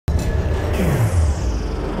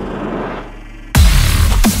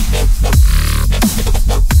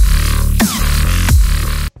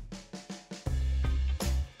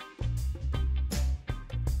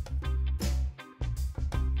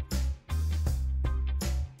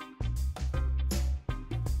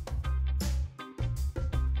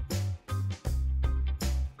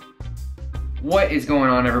What is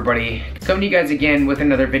going on, everybody? Coming to you guys again with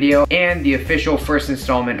another video and the official first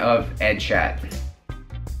installment of EdChat.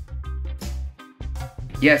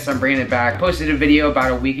 Yes, I'm bringing it back. I posted a video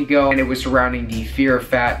about a week ago and it was surrounding the fear of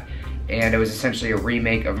fat, and it was essentially a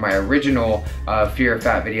remake of my original fear of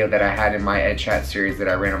fat video that I had in my EdChat series that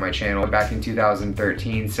I ran on my channel back in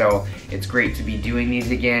 2013. So it's great to be doing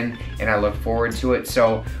these again and I look forward to it.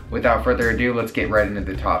 So without further ado, let's get right into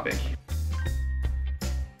the topic.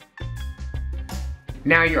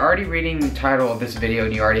 Now, you're already reading the title of this video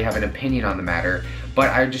and you already have an opinion on the matter, but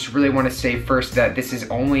I just really want to say first that this is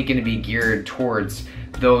only going to be geared towards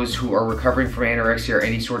those who are recovering from anorexia or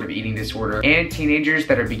any sort of eating disorder, and teenagers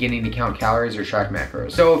that are beginning to count calories or track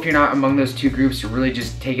macros. So if you're not among those two groups, really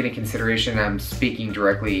just take into consideration I'm speaking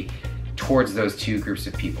directly towards those two groups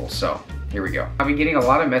of people. So here we go. I've been getting a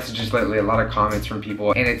lot of messages lately, a lot of comments from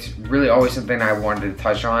people, and it's really always something I wanted to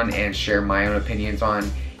touch on and share my own opinions on.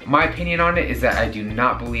 My opinion on it is that I do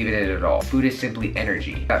not believe in it at all. Food is simply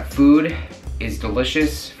energy. That food is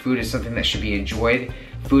delicious. Food is something that should be enjoyed.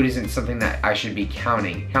 Food isn't something that I should be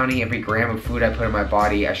counting. Counting every gram of food I put in my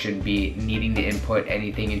body. I shouldn't be needing to input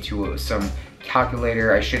anything into some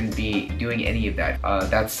calculator. I shouldn't be doing any of that.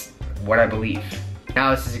 That's what I believe. Now,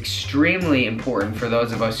 this is extremely important for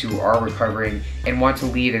those of us who are recovering and want to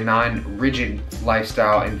lead a non-rigid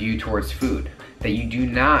lifestyle and view towards food. That you do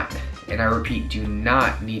not, and I repeat, do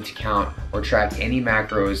not need to count or track any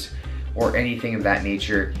macros or anything of that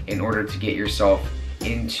nature in order to get yourself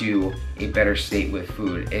into a better state with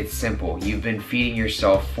food. It's simple. You've been feeding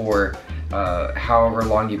yourself for however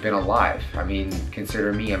long you've been alive. I mean,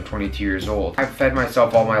 consider me, I'm 22 years old. I've fed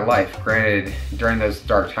myself all my life. Granted, during those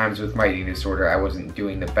dark times with my eating disorder, I wasn't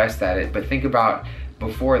doing the best at it, but think about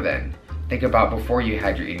before then. Think about before you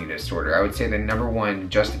had your eating disorder. I would say the number one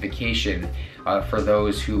justification for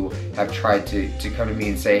those who have tried to come to me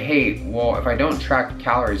and say, hey, well, if I don't track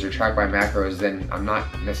calories or track my macros, then I'm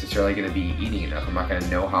not necessarily gonna be eating enough. I'm not gonna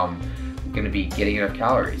know how I'm gonna be getting enough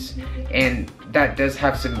calories. And that does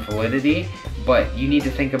have some validity, but you need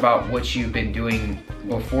to think about what you've been doing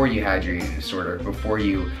before you had your eating disorder, before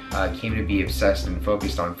you came to be obsessed and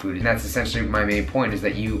focused on food. And that's essentially my main point, is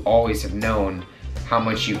that you always have known how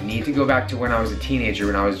much you need. To go back to when I was a teenager,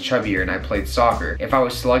 when I was chubbier and I played soccer. If I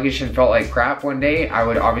was sluggish and felt like crap one day, I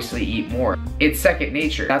would obviously eat more. It's second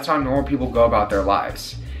nature. That's how normal people go about their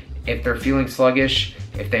lives. If they're feeling sluggish,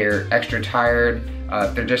 if they're extra tired,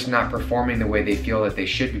 if they're just not performing the way they feel that they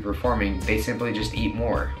should be performing, they simply just eat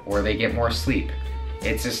more or they get more sleep.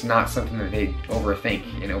 It's just not something that they overthink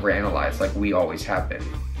and overanalyze like we always have been.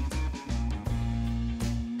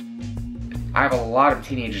 I have a lot of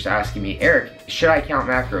teenagers asking me, Eric, should I count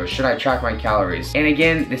macros? Should I track my calories? And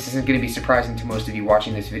again, this isn't gonna be surprising to most of you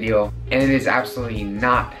watching this video, and it is absolutely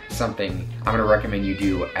not something I'm gonna recommend you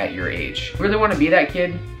do at your age. Really wanna be that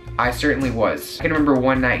kid? I certainly was. I can remember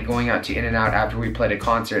one night going out to In-N-Out after we played a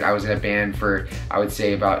concert. I was in a band for, I would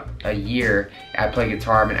say, about a year. I play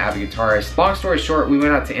guitar, I'm an avid guitarist. Long story short, we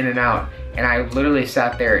went out to In-N-Out, and I literally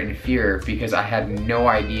sat there in fear because I had no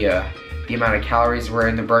idea the amount of calories were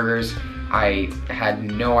in the burgers. I had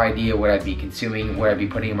no idea what I'd be consuming, what I'd be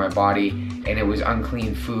putting in my body, and it was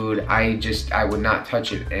unclean food. I would not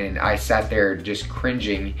touch it, and I sat there just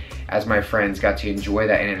cringing as my friends got to enjoy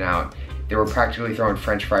that In-N-Out. They were practically throwing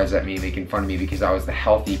French fries at me, making fun of me because I was the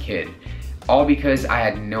healthy kid. All because I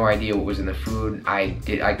had no idea what was in the food. I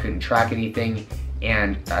couldn't track anything,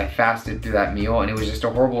 and I fasted through that meal, and it was just a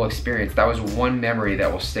horrible experience. That was one memory that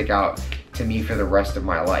will stick out to me for the rest of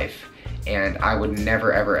my life. And I would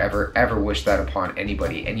never, ever, ever, ever wish that upon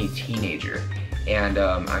anybody, any teenager. And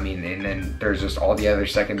I mean, and then there's just all the other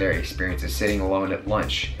secondary experiences, sitting alone at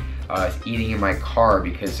lunch, eating in my car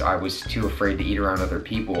because I was too afraid to eat around other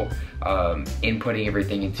people, inputting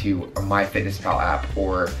everything into a MyFitnessPal app,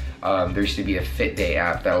 or there used to be a Fit Day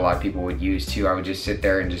app that a lot of people would use too. I would just sit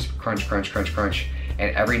there and just crunch, crunch, crunch, crunch,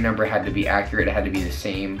 and every number had to be accurate, it had to be the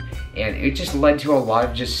same, and it just led to a lot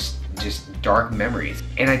of just dark memories.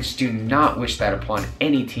 And I just do not wish that upon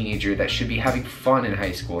any teenager that should be having fun in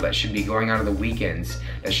high school, that should be going out on the weekends,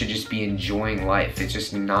 that should just be enjoying life. It's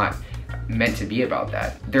just not meant to be about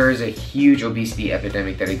that. There is a huge obesity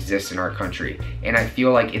epidemic that exists in our country, and I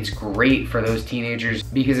feel like it's great for those teenagers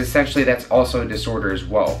because essentially that's also a disorder as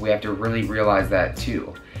well. We have to really realize that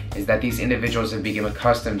too, is that these individuals have become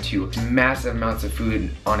accustomed to massive amounts of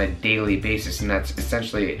food on a daily basis, and that's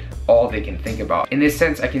essentially all they can think about. In this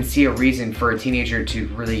sense, I can see a reason for a teenager to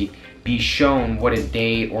really be shown what a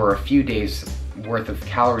day or a few days worth of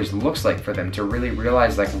calories looks like for them, to really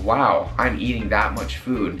realize like, wow, I'm eating that much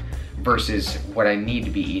food versus what I need to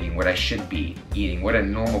be eating, what I should be eating, what a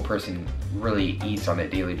normal person really eats on a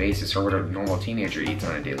daily basis, or what a normal teenager eats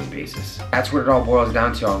on a daily basis. That's what it all boils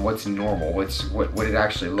down to, on what's normal, what it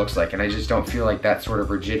actually looks like. And I just don't feel like that sort of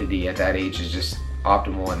rigidity at that age is just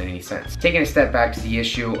optimal in any sense. Taking a step back to the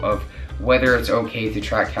issue of whether it's okay to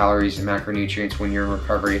track calories and macronutrients when you're in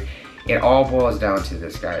recovery, it all boils down to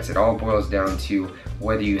this, guys. It all boils down to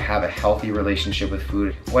whether you have a healthy relationship with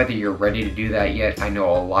food, whether you're ready to do that yet. I know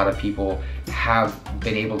a lot of people have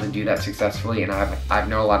been able to do that successfully, and I've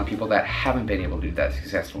known a lot of people that haven't been able to do that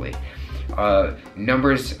successfully.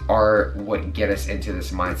 Numbers are what get us into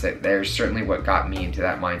this mindset. They're certainly what got me into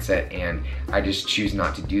that mindset, and I just choose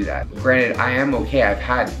not to do that. Granted, I am okay. I've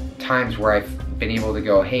had times where I've been able to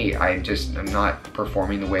go, hey, I'm not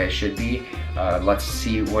performing the way I should be. Let's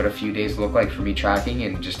see what a few days look like for me tracking,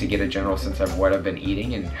 and just to get a general sense of what I've been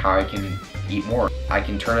eating and how I can eat more. I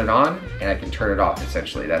can turn it on and I can turn it off,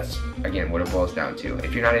 essentially. That's, again, what it boils down to.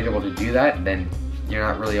 If you're not able to do that, then you're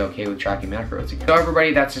not really okay with tracking macros again. So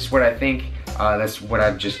everybody, that's just what I think. That's what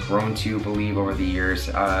I've just grown to believe over the years.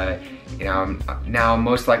 You know, I'm now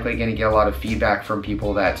most likely going to get a lot of feedback from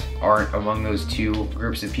people that aren't among those two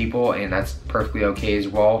groups of people, and that's perfectly okay as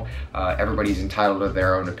well. Everybody's entitled to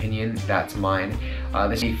their own opinion. That's mine.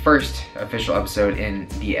 This is the first official episode in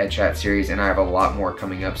the Ed Chat series, and I have a lot more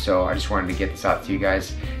coming up, so I just wanted to get this out to you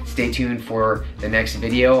guys. Stay tuned for the next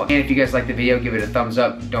video, and if you guys like the video, give it a thumbs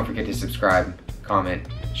up. Don't forget to subscribe, comment,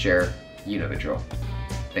 share. You know the drill.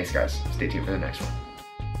 Thanks, guys. Stay tuned for the next one.